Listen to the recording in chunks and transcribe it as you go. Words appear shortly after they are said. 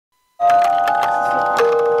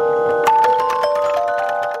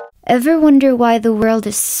Ever wonder why the world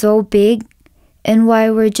is so big and why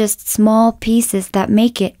we're just small pieces that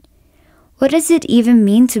make it? What does it even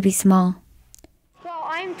mean to be small? Well,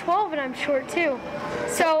 I'm 12 and I'm short too,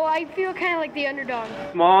 so I feel kind of like the underdog.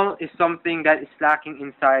 Small is something that is lacking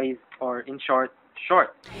in size, or in short.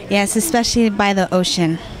 Yes, especially by the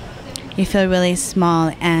ocean. You feel really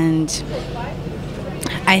small, and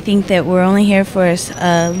I think that we're only here for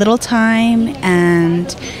a little time and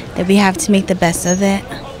that we have to make the best of it.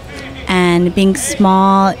 And being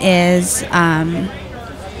small is a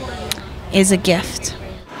gift.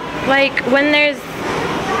 Like when there's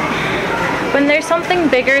something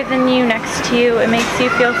bigger than you next to you, it makes you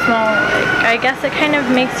feel small. Like, I guess it kind of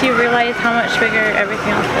makes you realize how much bigger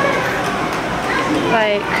everything else is.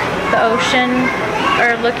 Like the ocean,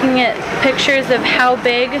 or looking at pictures of how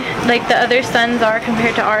big like the other suns are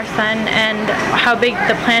compared to our sun, and how big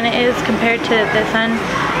the planet is compared to the sun,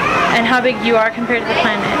 and how big you are compared to the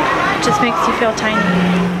planet. It just makes you feel tiny.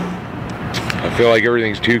 I feel like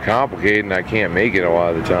everything's too complicated and I can't make it a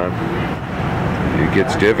lot of the time. It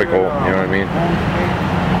gets difficult, you know what I mean?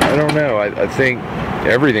 I don't know, I think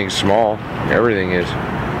everything's small. Everything is,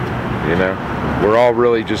 you know? We're all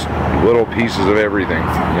really just little pieces of everything,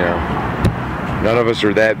 you know? None of us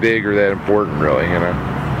are that big or that important, really, you know?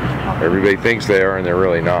 Everybody thinks they are and they're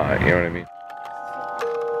really not, you know what I mean?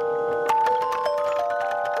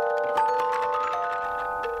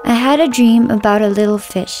 I had a dream about a little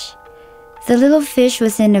fish. The little fish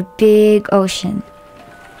was in a big ocean,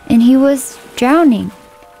 and he was drowning.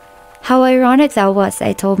 How ironic that was,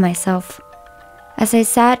 I told myself. As I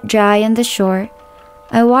sat dry on the shore,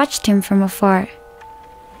 I watched him from afar.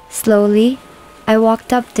 Slowly, I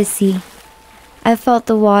walked up the sea. I felt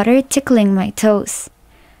the water tickling my toes.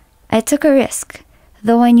 I took a risk,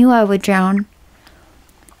 though I knew I would drown.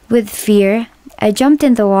 With fear, I jumped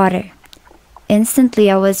in the water. Instantly,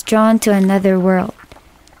 I was drawn to another world.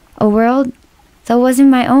 A world that wasn't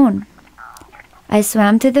my own. I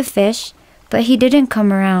swam to the fish, but he didn't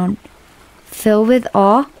come around. Filled with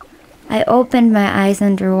awe, I opened my eyes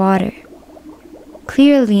underwater.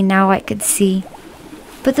 Clearly now I could see,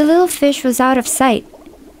 but the little fish was out of sight.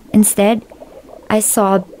 Instead, I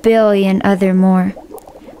saw 1 billion other more.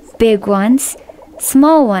 Big ones,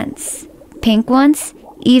 small ones, pink ones,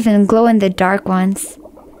 even glow-in-the-dark ones.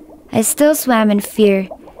 I still swam in fear,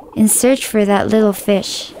 in search for that little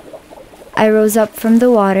fish. I rose up from the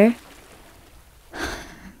water,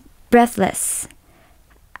 breathless.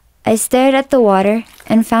 I stared at the water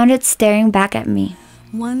and found it staring back at me.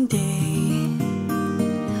 One day,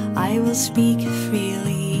 I will speak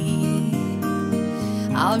freely.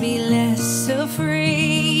 I'll be less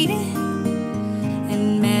afraid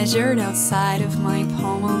and measured outside of my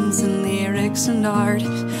poems and lyrics and art.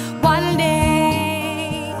 One day.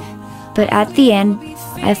 But at the end,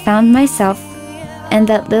 I found myself, and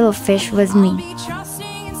that little fish was me.